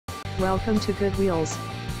Welcome to Good Wheels,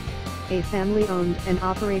 a family-owned and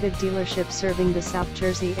operated dealership serving the South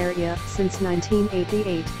Jersey area since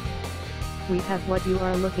 1988. We have what you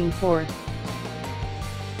are looking for.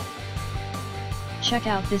 Check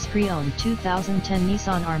out this pre-owned 2010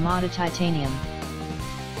 Nissan Armada Titanium.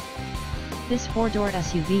 This 4-door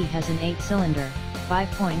SUV has an 8-cylinder,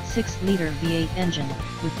 5.6-liter V8 engine,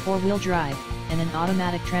 with 4-wheel drive, and an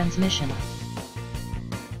automatic transmission.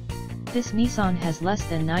 This Nissan has less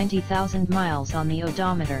than 90,000 miles on the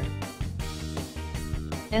odometer.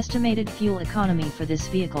 Estimated fuel economy for this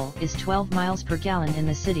vehicle is 12 miles per gallon in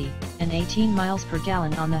the city, and 18 miles per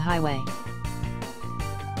gallon on the highway.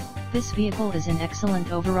 This vehicle is in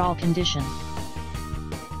excellent overall condition.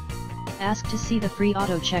 Ask to see the free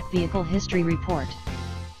AutoCheck Vehicle History Report.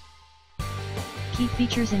 Key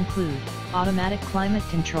features include automatic climate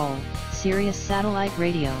control, Sirius satellite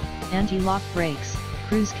radio, anti-lock brakes,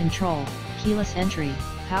 cruise control, keyless entry,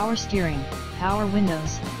 power steering, power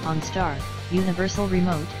windows, OnStar, universal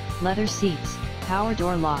remote, leather seats, power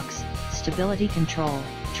door locks, stability control,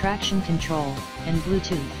 traction control, and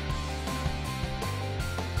Bluetooth.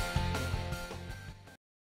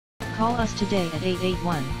 Call us today at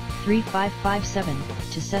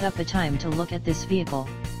 881-3557 to set up a time to look at this vehicle.